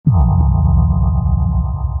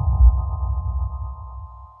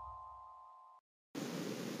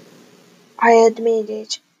I admit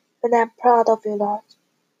it, but I'm proud of you lot.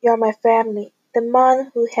 You're my family, the man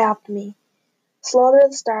who helped me slaughter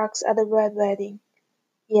the Starks at the Red Wedding.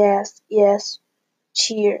 Yes, yes,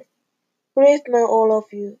 cheer. Brave men all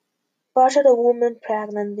of you. Butchered a woman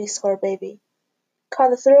pregnant with her baby. Cut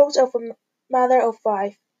the throat of a mother of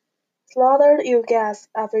five. Slaughtered your guests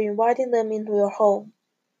after inviting them into your home.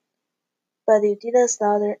 But you didn't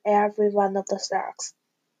slaughter every one of the Starks.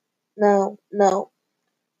 No, no.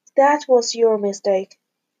 That was your mistake.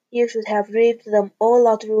 You should have ripped them all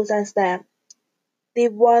out roots and stem.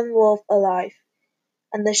 Leave one wolf alive,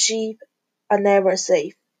 and the sheep are never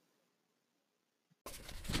safe.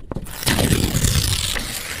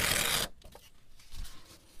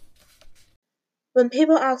 When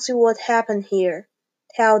people ask you what happened here,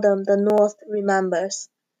 tell them the North remembers.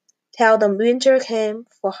 Tell them winter came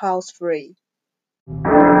for House Free.